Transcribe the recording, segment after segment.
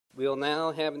We'll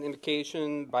now have an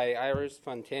invocation by Iris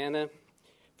Fontana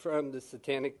from the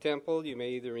Satanic Temple. You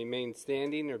may either remain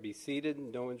standing or be seated.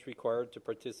 No one's required to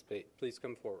participate. Please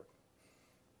come forward.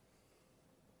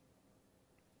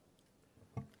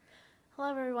 Hello,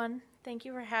 everyone. Thank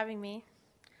you for having me.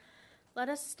 Let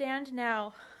us stand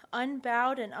now,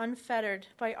 unbowed and unfettered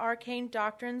by arcane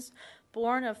doctrines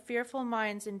born of fearful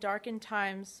minds in darkened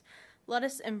times. Let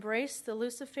us embrace the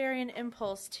Luciferian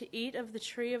impulse to eat of the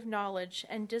tree of knowledge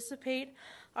and dissipate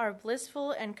our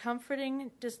blissful and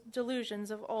comforting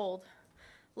delusions of old.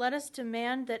 Let us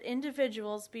demand that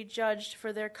individuals be judged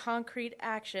for their concrete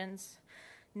actions,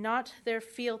 not their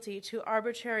fealty to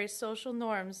arbitrary social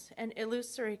norms and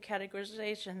illusory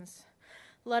categorizations.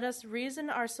 Let us reason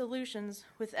our solutions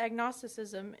with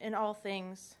agnosticism in all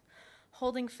things,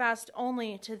 holding fast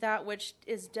only to that which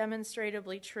is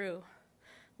demonstrably true.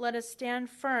 Let us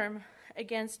stand firm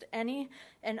against any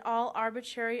and all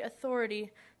arbitrary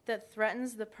authority that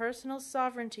threatens the personal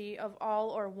sovereignty of all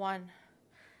or one.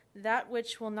 That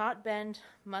which will not bend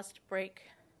must break,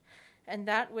 and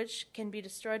that which can be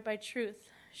destroyed by truth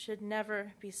should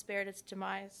never be spared its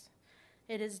demise.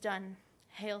 It is done.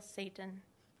 Hail Satan.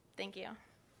 Thank you.